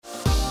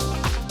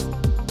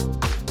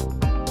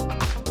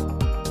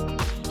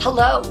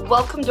Hello,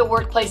 welcome to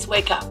Workplace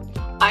Wake Up.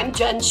 I'm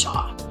Jen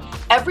Shaw.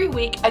 Every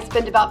week, I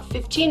spend about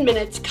 15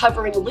 minutes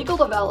covering legal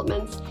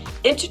developments,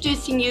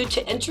 introducing you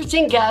to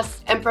interesting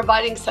guests, and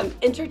providing some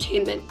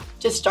entertainment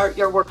to start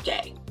your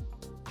workday.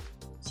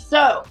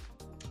 So,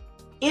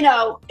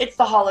 it's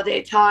the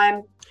holiday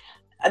time.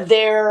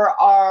 There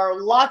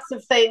are lots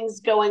of things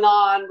going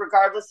on,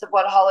 regardless of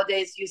what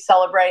holidays you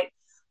celebrate.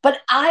 But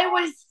I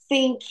was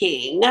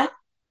thinking,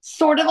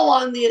 sort of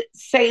along the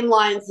same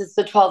lines as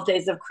the 12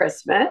 days of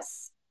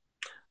Christmas,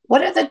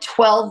 what are the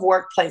 12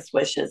 workplace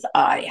wishes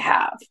I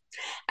have?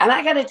 And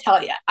I got to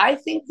tell you, I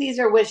think these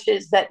are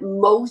wishes that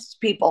most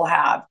people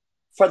have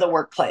for the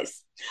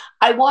workplace.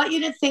 I want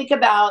you to think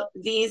about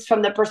these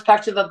from the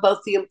perspective of both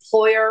the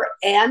employer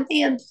and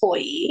the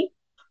employee.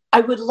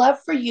 I would love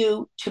for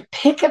you to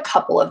pick a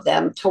couple of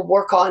them to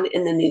work on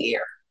in the new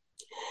year.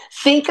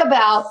 Think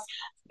about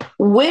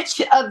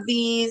which of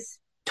these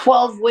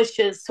 12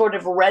 wishes sort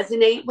of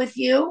resonate with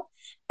you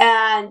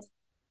and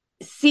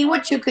see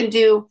what you can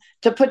do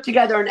to put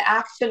together an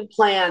action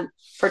plan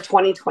for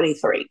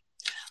 2023.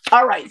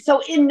 All right.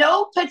 So in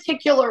no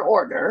particular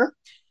order,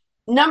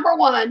 number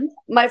one,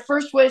 my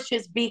first wish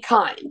is be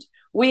kind.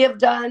 We have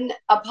done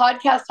a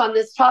podcast on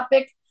this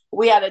topic.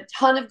 We had a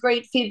ton of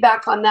great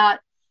feedback on that.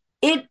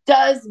 It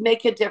does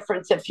make a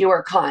difference if you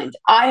are kind.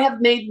 I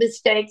have made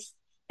mistakes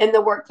in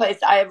the workplace.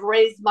 I have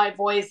raised my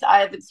voice. I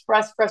have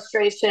expressed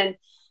frustration.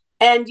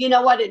 And you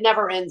know what? It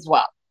never ends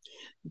well.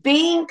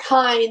 Being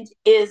kind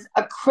is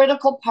a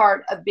critical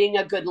part of being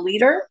a good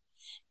leader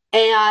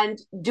and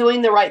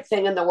doing the right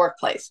thing in the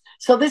workplace.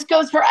 So this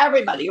goes for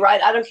everybody,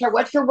 right? I don't care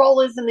what your role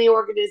is in the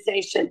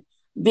organization,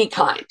 be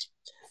kind.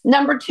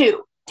 Number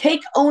two,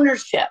 take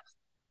ownership.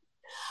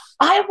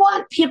 I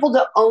want people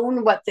to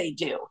own what they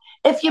do.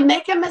 If you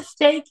make a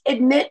mistake,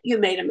 admit you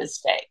made a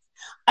mistake.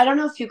 I don't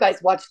know if you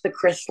guys watch the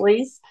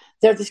Chrisleys.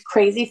 They're this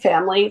crazy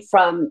family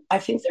I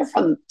think they're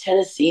from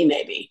Tennessee,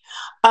 maybe.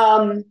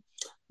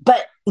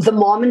 But the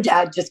mom and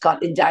dad just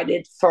got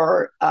indicted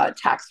for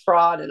tax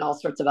fraud and all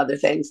sorts of other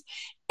things.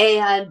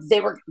 And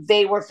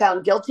they were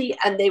found guilty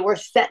and they were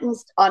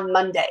sentenced on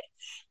Monday.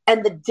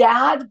 And the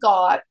dad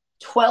got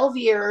 12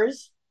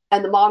 years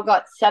and the mom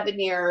got 7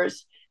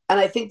 years. And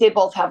I think they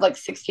both have like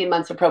 16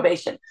 months of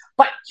probation.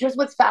 But here's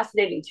what's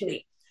fascinating to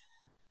me.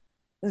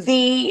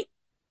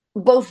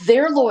 Both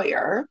their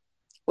lawyer,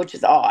 which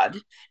is odd,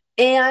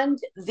 and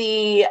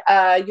the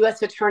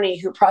U.S. attorney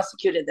who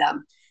prosecuted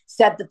them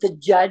said that the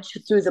judge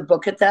threw the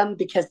book at them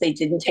because they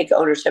didn't take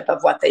ownership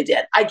of what they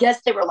did. I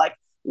guess they were like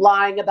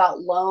lying about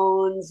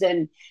loans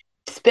and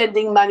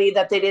spending money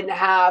that they didn't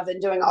have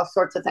and doing all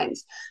sorts of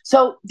things.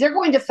 So they're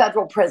going to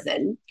federal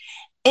prison,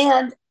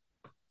 and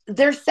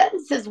their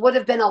sentences would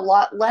have been a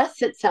lot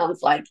less, it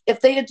sounds like,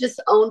 if they had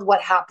just owned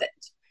what happened.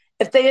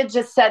 If they had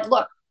just said,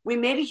 look, we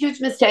made a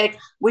huge mistake.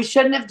 We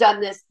shouldn't have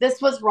done this.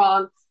 This was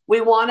wrong.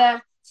 We want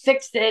to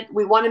fix it.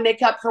 We want to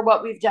make up for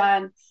what we've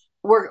done.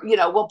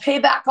 We'll pay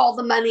back all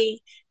the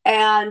money,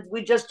 and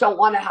we just don't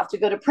want to have to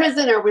go to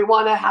prison, or we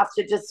want to have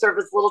to just serve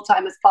as little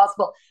time as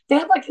possible. They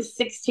had like a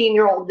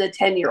 16-year-old and a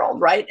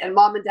 10-year-old, right? And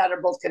mom and dad are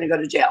both going to go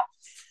to jail.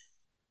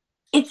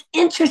 It's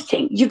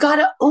interesting. You got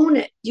to own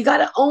it. You got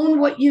to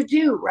own what you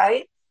do,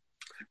 right?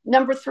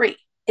 Number three,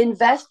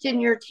 invest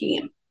in your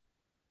team.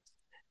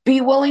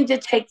 Be willing to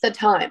take the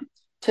time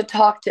to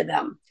talk to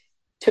them,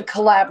 to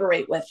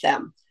collaborate with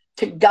them,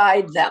 to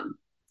guide them.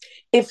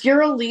 If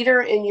you're a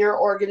leader in your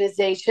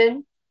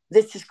organization,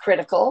 this is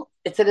critical.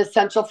 It's an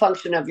essential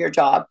function of your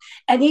job.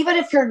 And even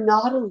if you're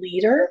not a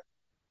leader,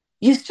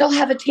 you still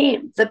have a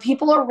team. The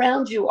people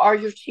around you are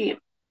your team.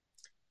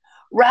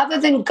 Rather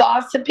than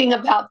gossiping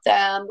about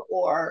them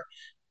or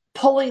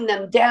pulling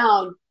them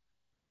down,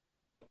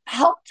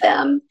 help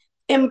them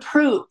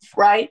improve,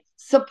 right?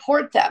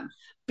 Support them.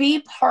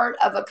 Be part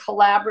of a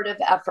collaborative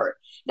effort.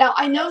 Now,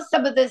 I know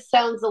some of this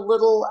sounds a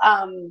little,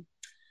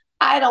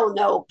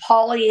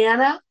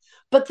 Pollyanna,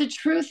 but the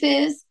truth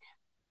is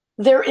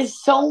there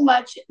is so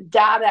much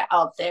data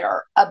out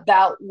there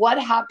about what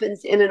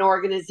happens in an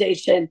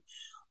organization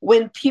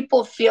when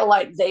people feel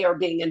like they are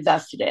being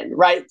invested in,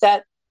 right?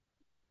 That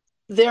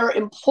their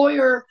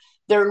employer,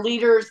 their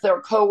leaders,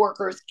 their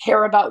coworkers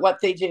care about what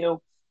they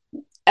do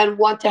and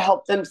want to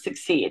help them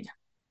succeed.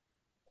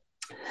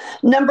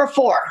 Number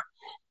four,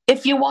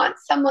 if you want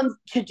someone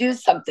to do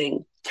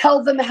something,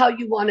 tell them how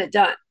you want it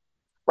done,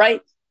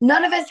 right?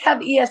 None of us have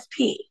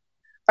ESP,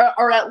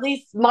 or at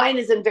least mine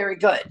isn't very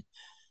good.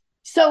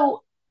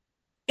 So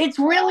it's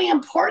really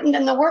important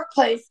in the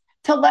workplace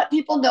to let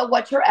people know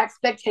what your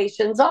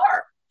expectations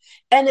are.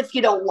 And if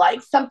you don't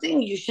like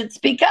something, you should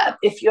speak up.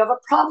 If you have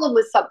a problem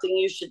with something,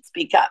 you should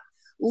speak up.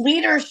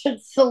 Leaders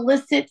should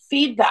solicit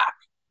feedback.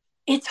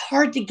 It's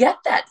hard to get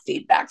that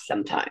feedback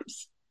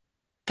sometimes,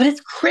 but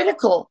it's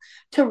critical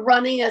to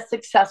running a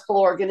successful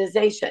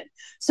organization.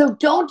 So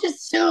don't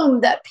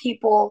assume that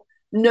people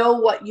know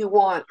what you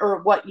want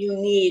or what you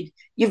need.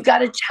 You've got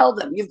to tell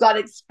them. You've got to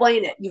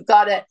explain it.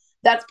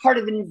 That's part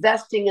of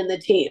investing in the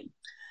team.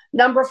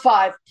 Number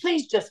five,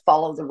 please just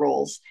follow the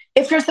rules.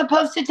 If you're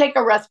supposed to take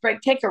a rest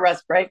break, take a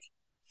rest break.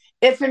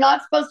 If you're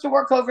not supposed to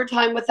work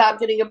overtime without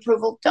getting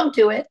approval, don't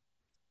do it,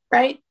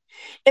 right?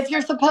 If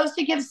you're supposed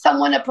to give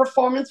someone a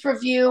performance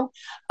review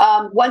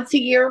once a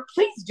year,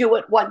 please do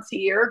it once a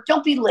year.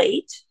 Don't be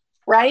late,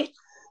 right?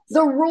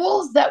 The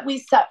rules that we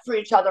set for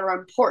each other are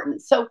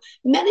important. So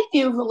many of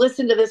you who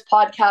listen to this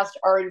podcast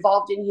are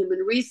involved in human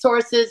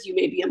resources. You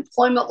may be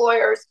employment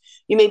lawyers.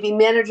 You may be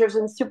managers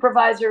and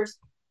supervisors.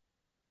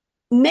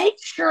 Make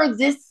sure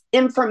this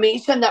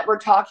information that we're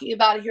talking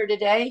about here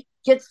today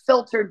gets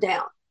filtered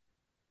down.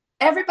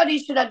 Everybody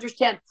should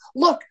understand,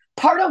 look,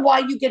 part of why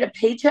you get a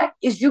paycheck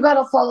is you got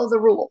to follow the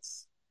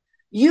rules.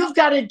 You've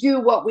got to do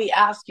what we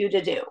ask you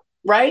to do,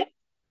 right?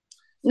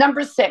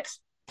 Number 6,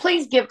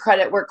 please give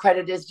credit where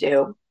credit is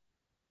due.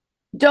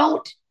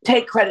 Don't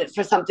take credit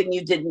for something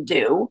you didn't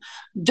do.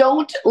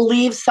 Don't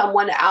leave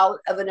someone out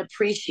of an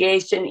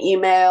appreciation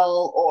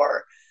email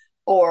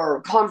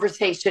or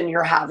conversation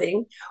you're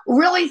having.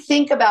 Really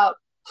think about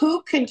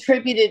who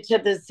contributed to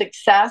the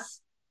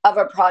success of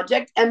a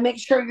project and make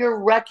sure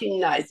you're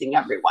recognizing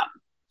everyone.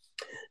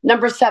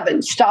 Number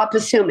 7, stop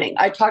assuming.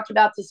 I talked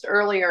about this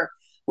earlier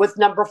with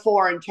number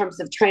 4 in terms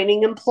of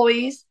training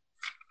employees.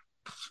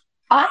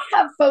 I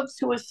have folks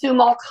who assume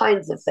all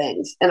kinds of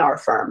things in our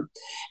firm.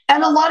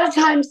 And a lot of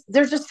times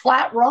they're just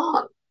flat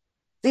wrong.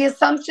 The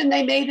assumption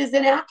they made is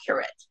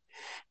inaccurate.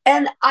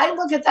 And I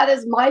look at that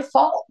as my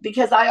fault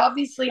because I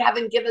obviously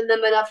haven't given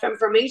them enough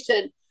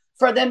information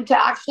for them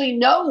to actually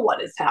know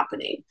what is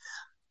happening.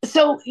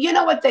 So you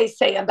know what they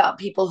say about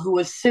people who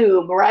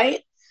assume,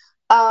 right?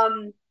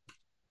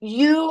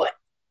 You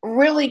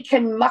really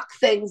can muck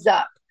things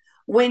up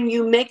when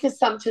you make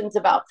assumptions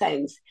about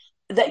things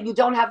that you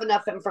don't have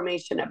enough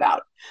information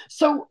about.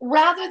 So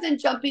rather than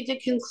jumping to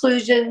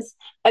conclusions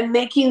and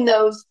making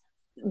those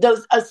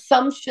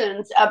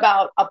assumptions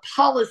about a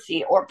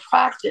policy or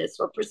practice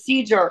or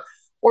procedure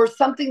or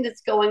something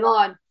that's going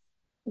on,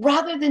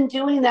 rather than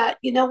doing that,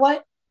 you know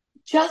what?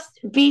 Just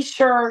be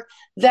sure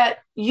that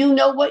you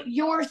know what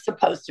you're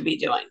supposed to be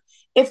doing.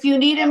 If you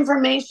need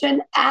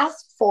information,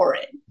 ask for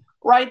it,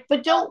 right?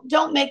 But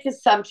don't make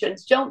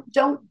assumptions.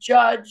 Don't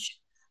judge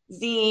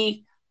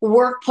the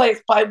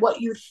workplace by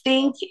what you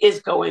think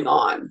is going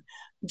on.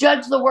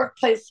 Judge the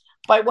workplace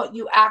by what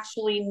you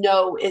actually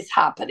know is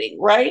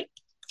happening, right?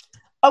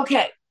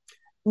 Okay,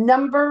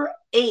 number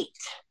 8,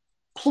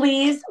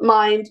 please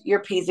mind your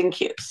P's and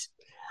Q's.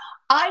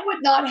 I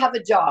would not have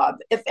a job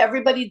if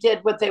everybody did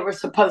what they were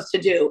supposed to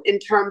do in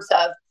terms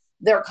of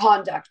their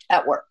conduct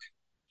at work.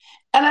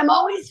 And I'm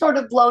always sort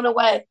of blown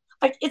away.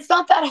 Like, it's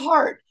not that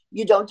hard.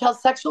 You don't tell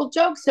sexual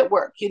jokes at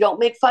work. You don't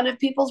make fun of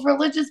people's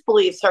religious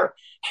beliefs or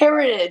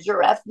heritage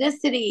or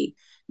ethnicity.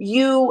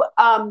 You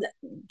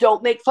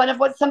don't make fun of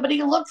what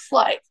somebody looks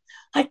like.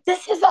 Like,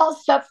 this is all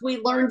stuff we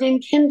learned in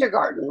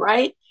kindergarten,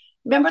 right?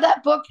 Remember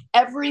that book,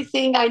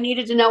 Everything I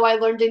Needed to Know I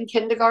Learned in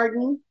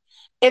Kindergarten?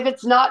 If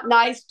it's not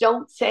nice,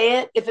 don't say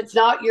it. If it's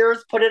not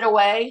yours, put it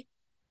away.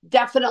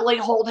 Definitely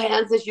hold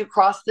hands as you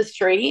cross the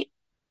street,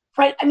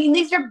 right? I mean,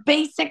 these are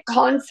basic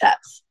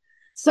concepts.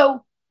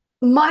 So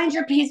mind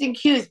your P's and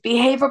Q's,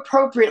 behave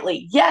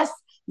appropriately. Yes,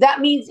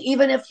 that means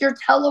even if you're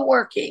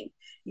teleworking.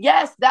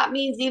 Yes, that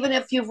means even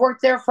if you've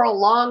worked there for a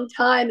long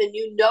time and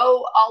you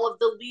know all of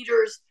the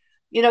leaders,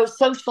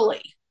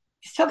 socially,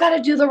 you still got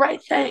to do the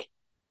right thing.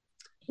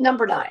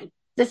 Number 9,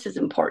 this is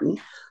important.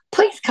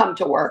 Please come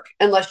to work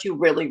unless you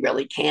really,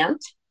 really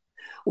can't.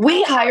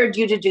 We hired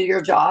you to do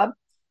your job.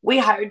 We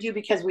hired you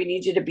because we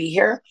need you to be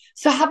here.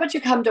 So how about you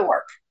come to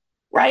work,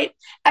 right?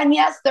 And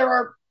yes, there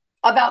are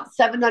about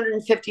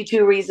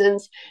 752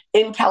 reasons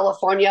in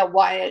California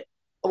why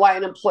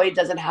an employee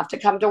doesn't have to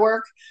come to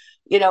work,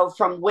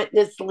 from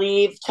witness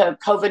leave to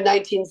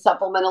COVID-19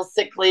 supplemental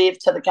sick leave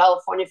to the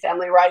California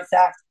Family Rights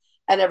Act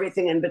and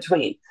everything in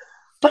between.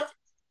 But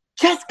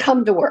just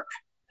come to work.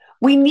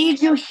 We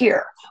need you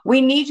here.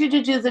 We need you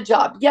to do the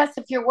job. Yes,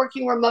 if you're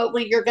working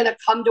remotely, you're going to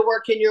come to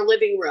work in your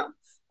living room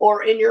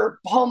or in your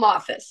home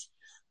office.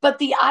 But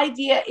the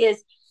idea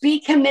is be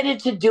committed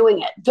to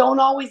doing it.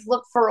 Don't always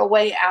look for a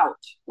way out,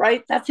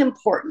 right? That's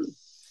important.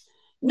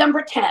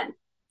 Number 10,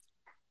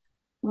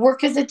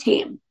 work as a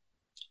team.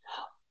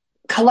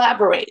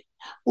 Collaborate.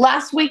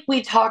 Last week,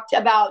 we talked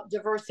about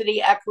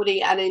diversity,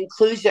 equity, and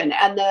inclusion,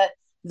 and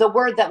the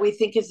word that we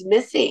think is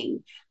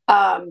missing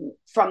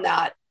from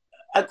that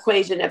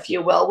equation, if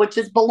you will, which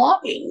is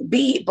belonging,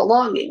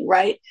 belonging,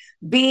 right?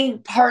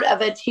 Being part of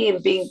a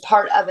team, being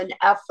part of an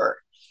effort.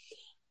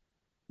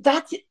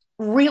 That's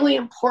really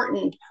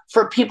important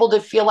for people to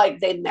feel like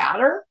they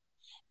matter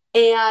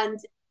and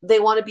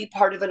they want to be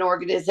part of an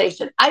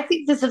organization. I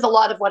think this is a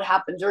lot of what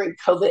happened during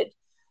COVID.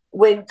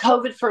 When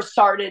COVID first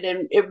started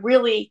and it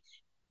really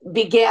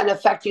began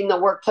affecting the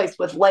workplace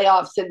with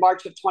layoffs in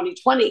March of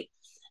 2020.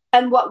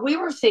 And what we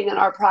were seeing in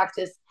our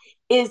practice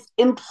is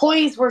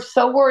employees were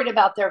so worried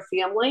about their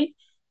family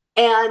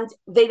and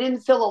they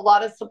didn't feel a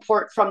lot of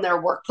support from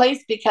their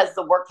workplace because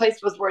the workplace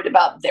was worried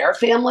about their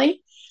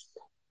family,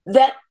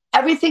 that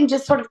everything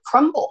just sort of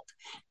crumbled.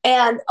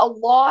 And a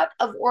lot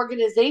of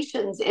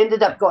organizations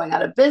ended up going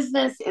out of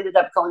business, ended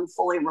up going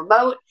fully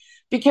remote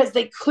because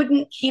they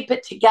couldn't keep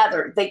it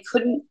together. They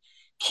couldn't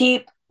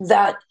keep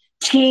that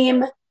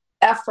team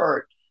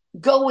effort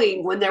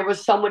going when there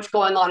was so much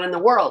going on in the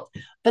world.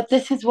 But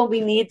this is when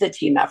we need the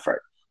team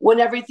effort, when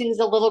everything's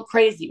a little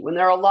crazy, when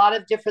there are a lot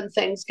of different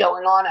things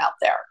going on out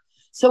there.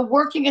 So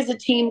working as a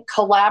team,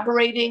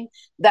 collaborating,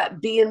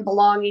 that being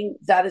belonging,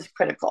 that is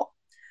critical.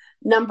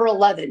 Number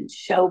 11,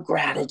 show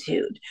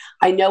gratitude.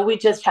 I know we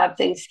just had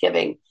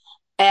Thanksgiving,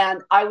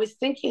 and I was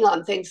thinking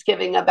on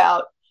Thanksgiving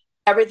about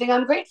everything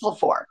I'm grateful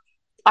for.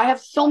 I have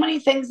so many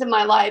things in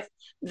my life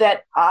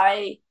that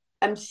I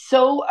am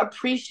so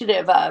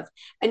appreciative of,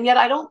 and yet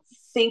I don't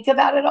think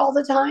about it all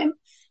the time.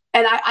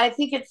 And I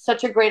think it's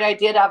such a great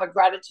idea to have a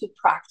gratitude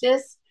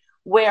practice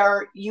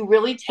where you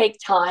really take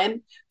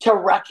time to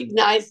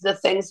recognize the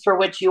things for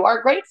which you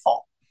are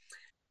grateful.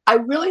 I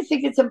really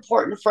think it's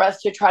important for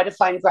us to try to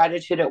find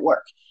gratitude at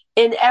work,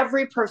 in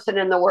every person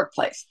in the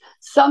workplace.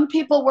 Some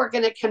people we're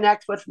going to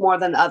connect with more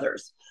than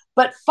others,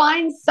 but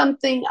find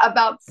something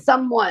about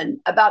someone,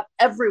 about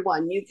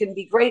everyone you can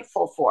be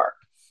grateful for.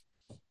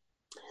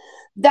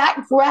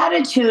 That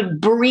gratitude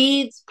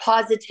breeds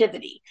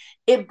positivity.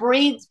 It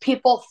breeds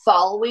people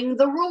following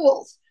the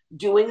rules,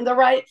 doing the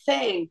right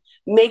thing,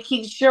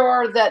 making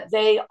sure that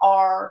they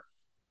are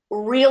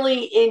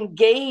really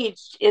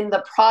engaged in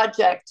the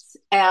projects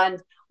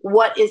and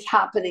what is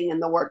happening in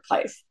the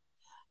workplace.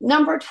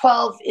 Number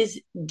 12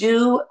 is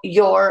do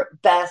your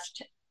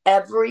best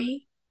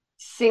every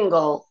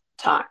single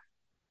time.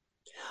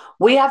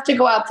 We have to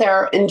go out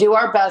there and do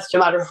our best no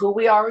matter who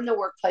we are in the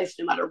workplace,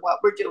 no matter what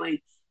we're doing,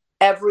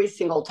 every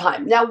single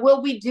time. Now,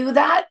 will we do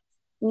that?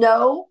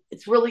 No,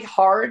 it's really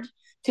hard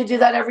to do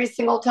that every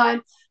single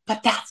time,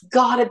 but that's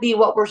got to be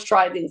what we're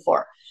striving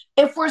for.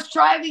 If we're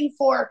striving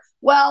for,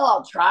 well,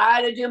 I'll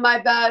try to do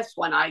my best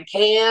when I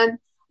can,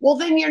 well,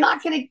 then you're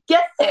not going to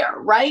get there,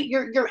 right?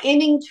 You're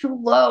aiming too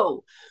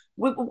low.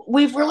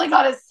 We've really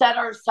got to set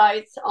our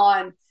sights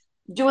on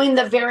doing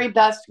the very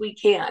best we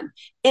can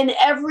in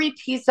every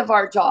piece of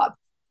our job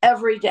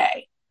every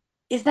day.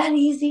 Is that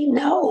easy?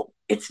 No,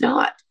 it's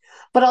not.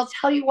 But I'll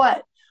tell you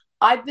what,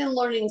 I've been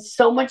learning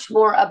so much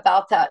more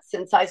about that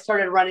since I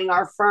started running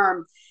our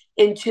firm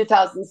in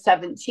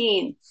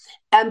 2017.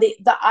 And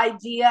the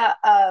idea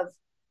of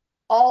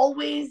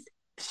always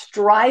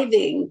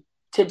striving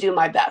to do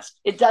my best.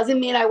 It doesn't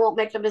mean I won't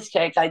make a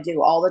mistake. I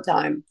do all the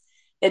time.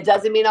 It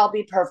doesn't mean I'll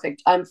be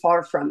perfect. I'm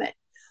far from it.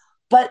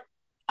 But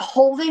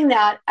holding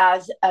that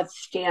as a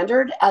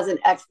standard, as an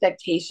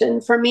expectation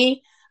for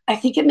me, I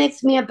think it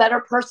makes me a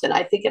better person.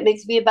 I think it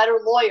makes me a better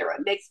lawyer.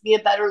 It makes me a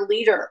better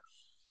leader.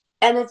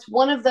 And it's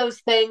one of those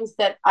things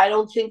that I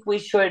don't think we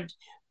should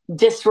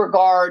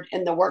disregard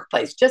in the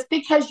workplace. Just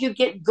because you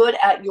get good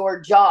at your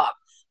job,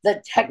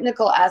 the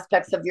technical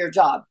aspects of your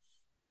job,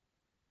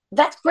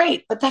 that's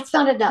great, but that's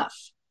not enough,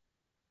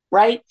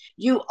 right?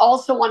 You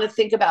also want to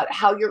think about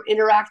how you're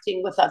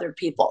interacting with other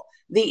people,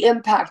 the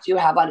impact you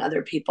have on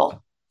other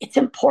people. It's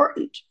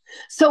important.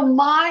 So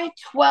my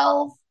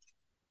 12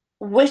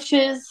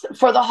 wishes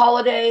for the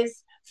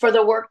holidays, for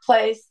the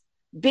workplace: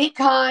 be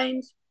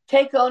kind,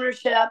 take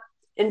ownership,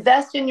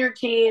 invest in your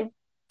team,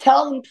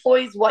 tell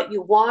employees what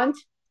you want,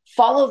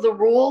 follow the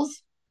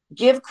rules,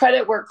 give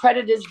credit where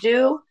credit is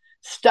due,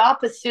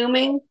 stop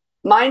assuming,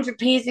 mind your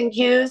P's and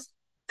Q's,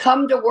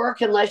 come to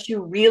work unless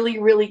you really,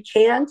 really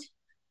can't,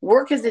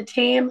 work as a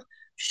team,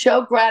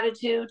 show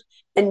gratitude,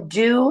 and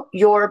do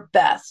your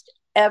best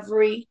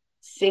every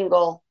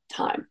single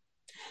time.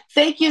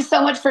 Thank you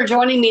so much for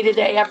joining me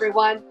today,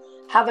 everyone.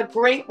 Have a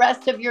great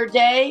rest of your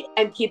day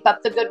and keep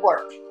up the good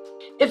work.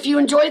 If you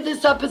enjoyed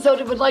this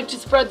episode and would like to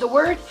spread the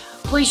word,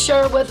 please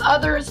share it with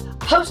others,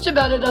 post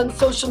about it on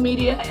social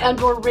media,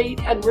 and/or rate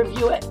and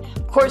review it.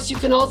 Of course, you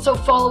can also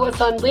follow us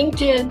on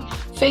LinkedIn,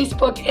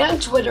 Facebook, and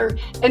Twitter,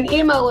 and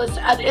email us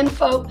at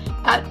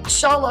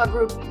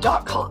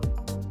info@shawlawgroup.com.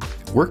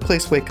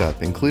 Workplace Wake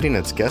Up, including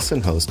its guests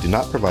and hosts, do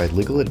not provide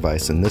legal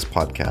advice in this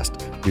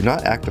podcast. Do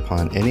not act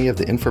upon any of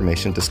the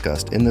information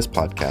discussed in this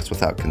podcast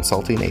without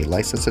consulting a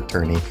licensed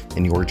attorney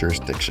in your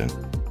jurisdiction.